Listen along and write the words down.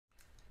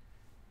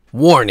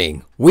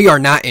Warning, we are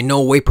not in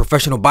no way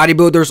professional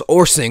bodybuilders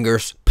or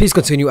singers. Please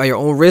continue at your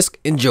own risk.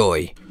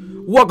 Enjoy.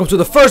 Welcome to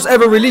the first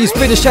ever release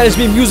Fitness Challenge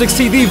Me Music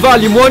CD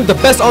Volume 1, the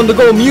best on the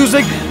go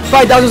music,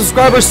 5,000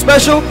 subscribers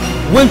special,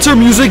 winter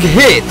music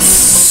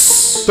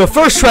hits. The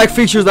first track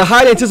features the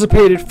highly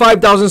anticipated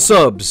 5,000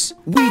 subs.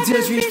 We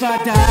just reached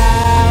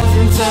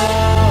 5,000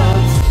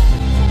 subs.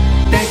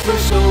 Thanks for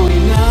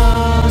showing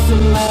us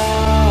some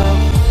love.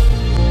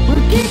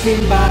 We're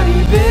keeping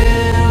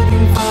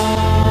bodybuilding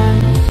fun.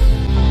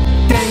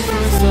 Thanks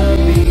for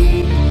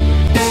subbing.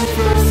 Thanks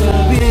for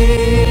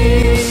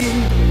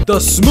subbing. The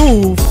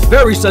smooth,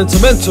 very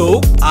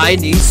sentimental I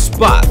Need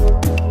Spot.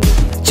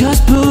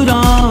 Just put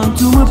on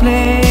to a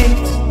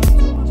plate.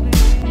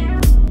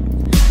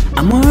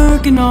 I'm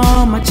working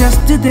on my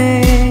chest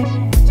today.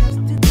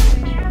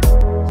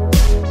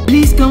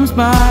 Please come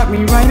spot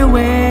me right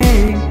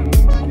away.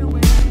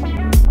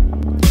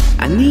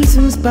 I need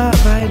some spot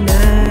right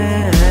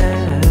now.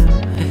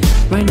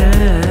 Right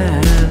now.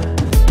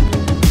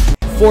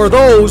 For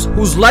those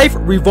whose life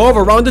revolve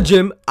around the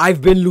gym,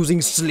 I've been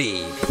losing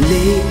sleep.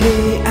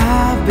 Lately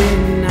I've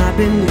been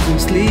losing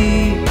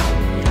sleep.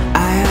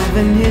 I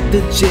haven't hit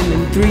the gym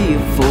in 3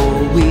 or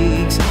 4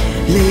 weeks.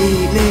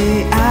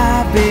 Lately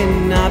I've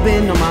been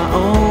on my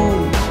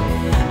own.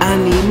 I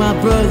need my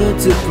brother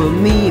to put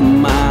me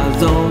in my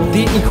zone.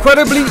 The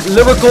incredibly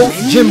lyrical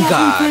gym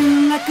guy.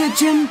 Like a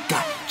gym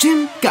guy. For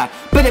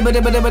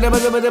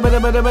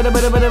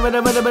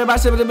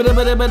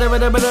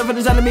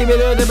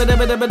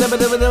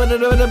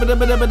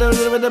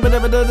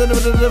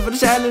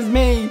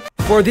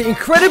the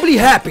incredibly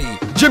happy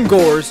gym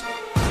goers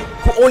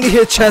who only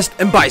hit chest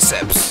and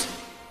biceps.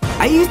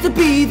 I used to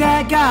be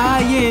that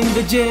guy in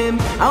the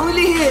gym. I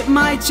only hit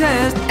my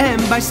chest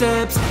and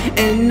biceps.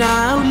 And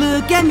now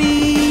look at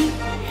me.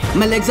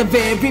 My legs are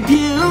very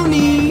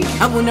puny.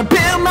 I wanna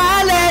build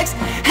my legs.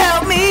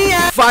 Help me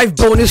out. 5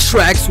 bonus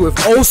tracks with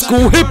old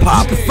school hip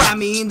hop. You can find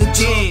me in the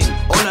gym.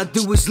 All I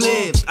do is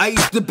live. I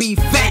used to be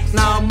fat,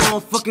 now I'm all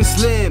fucking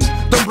slim.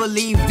 Don't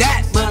believe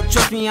that, but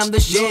trust me, I'm the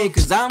shit.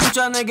 Cause I'm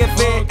trying to get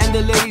fit and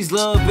the ladies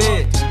love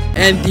it.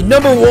 And the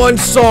 #1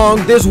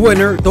 song this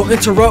winter, Don't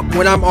Interrupt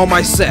When I'm on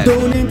My Set.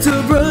 Don't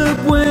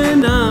interrupt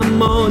when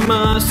I'm on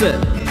my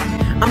set.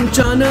 I'm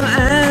trying to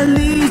at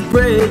least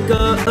break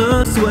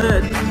a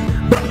sweat.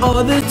 But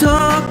all the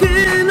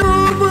talking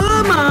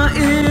over my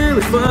ear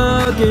is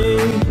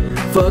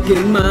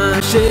fucking my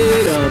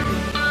shit up,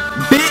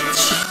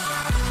 bitch.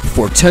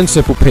 For 10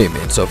 simple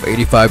payments of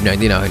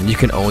 $85.99, you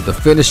can own the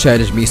Fitness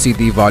Challenge Me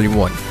CD Volume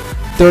 1.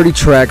 30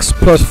 tracks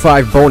plus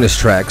 5 bonus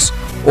tracks.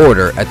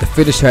 Order at the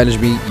Fitness Challenge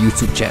Me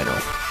YouTube channel.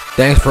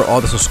 Thanks for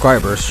all the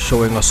subscribers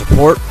showing us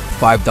support.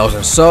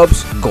 5,000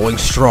 subs, going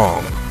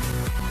strong.